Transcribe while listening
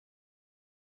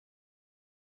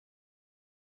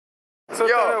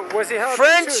Was he held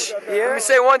French, yeah? let me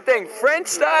say one thing. French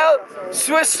style,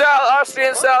 Swiss style,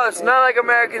 Austrian style, it's not like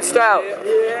American style.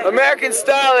 American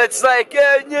style, it's like,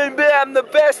 I'm the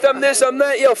best, I'm this, I'm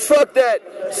that. Yo, fuck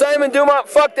that. Simon Dumont,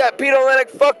 fuck that. Peter Olenek,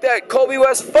 fuck that. Colby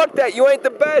West, fuck that. You ain't the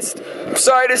best. I'm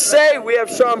sorry to say, we have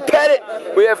Sean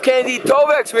Pettit, we have Candy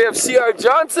Tovex, we have C.R.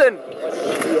 Johnson.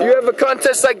 You have a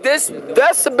contest like this,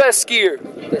 that's the best skier.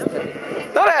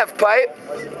 Not half pipe,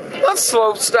 not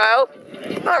slope style,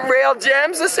 not rail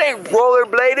jams, this ain't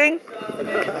rollerblading.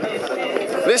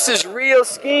 This is real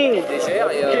skiing.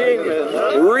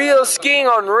 Real skiing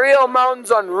on real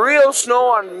mountains, on real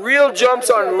snow, on real jumps,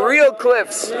 on real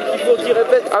cliffs.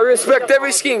 I respect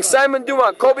every skiing. Simon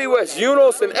Dumont, Colby West,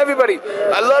 Unos, and everybody.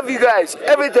 I love you guys.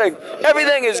 Everything.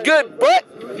 Everything is good, but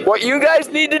what you guys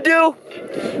need to do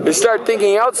is start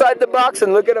thinking outside the box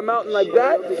and look at a mountain like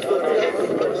that,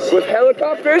 with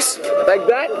helicopters like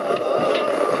that,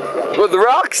 with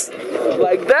rocks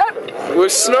like that,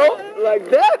 with snow like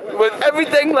that, with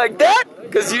everything like that,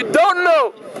 because you don't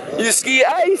know. You ski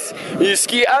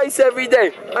ice every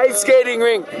day. Ice skating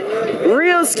rink.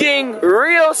 Real skiing,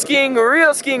 real skiing,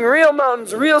 real skiing, real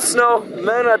mountains, real snow.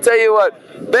 Man, I'll tell you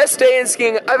what, best day in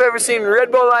skiing I've ever seen.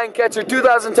 Red Bull Lion Catcher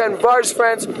 2010, Vars,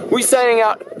 France. We signing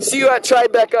out. See you at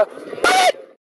Tribeca. Bye!